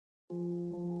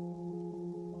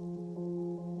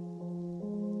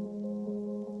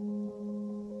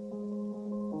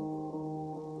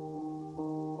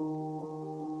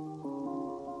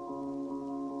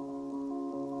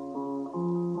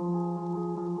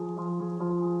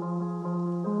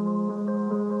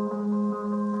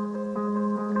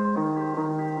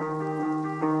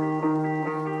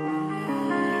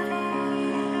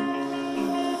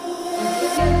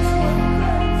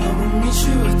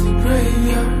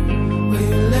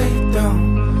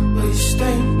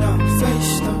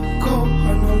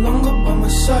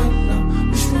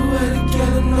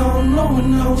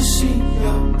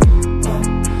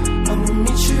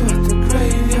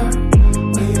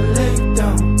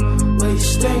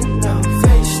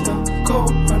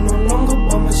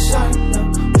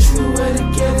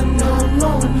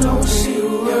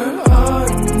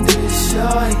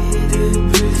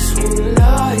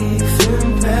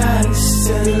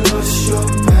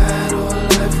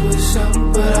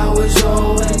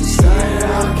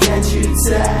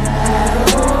sad.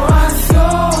 Oh, I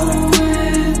thought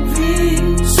we'd be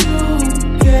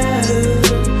together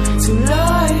till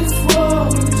life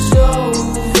was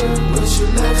over, but you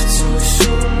left too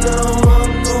soon. Now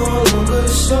I'm no longer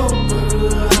sober.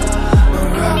 My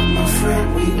rock, my friend,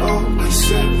 we always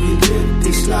said we live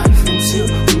this life until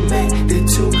we made it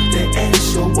to the end.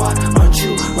 So why aren't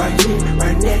you right here,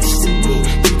 right next to me?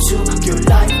 You took your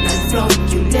life like flow,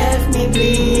 you left me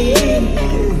bleeding.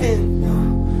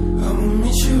 I'ma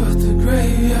meet you at the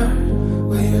graveyard,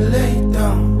 where you lay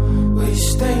down, where you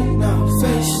stay now.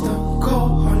 Face the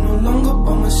cold heart, no longer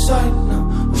by my side now.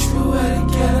 Wish we were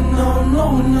together now, no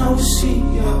one else see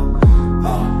ya.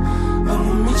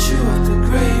 I'ma meet you at the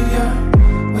graveyard,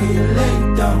 where you lay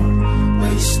down,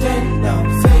 where you stay now.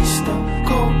 Face the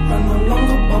cold heart, no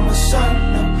longer by my side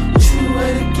now. Wish we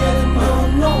were together now,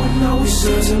 no one else. It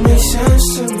doesn't make sense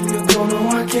to me, you don't know,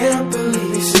 I can't believe.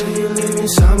 They say you live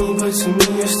inside me, but to me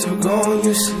you're still gone.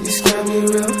 You say this can't be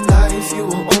real life, you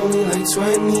were only like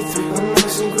 23. I'm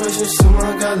asking questions to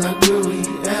my God, like will we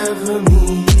ever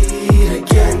meet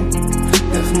again?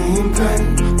 Left me in pain,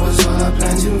 was all our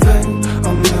plans in vain?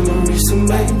 Our memories to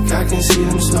make, I can see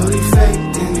them slowly fade.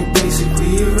 Then you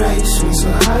basically erase me, so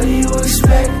how do you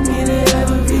expect me to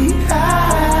ever be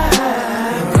high?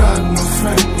 Rock, my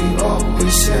friend, we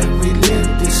always said we'd live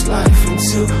this life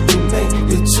until we make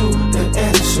it to the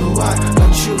end. So why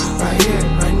aren't you right here,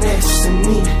 right next to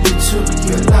me? You took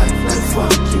your life like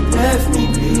fuck, you left me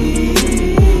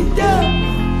bleed.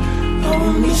 I'ma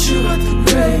meet you at the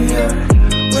graveyard,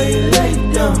 where you lay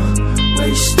down, where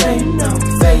you stay now.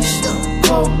 Face now,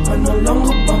 cold, I'm no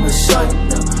longer by my side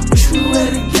now. Wish we were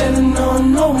together now,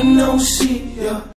 no one else see ya.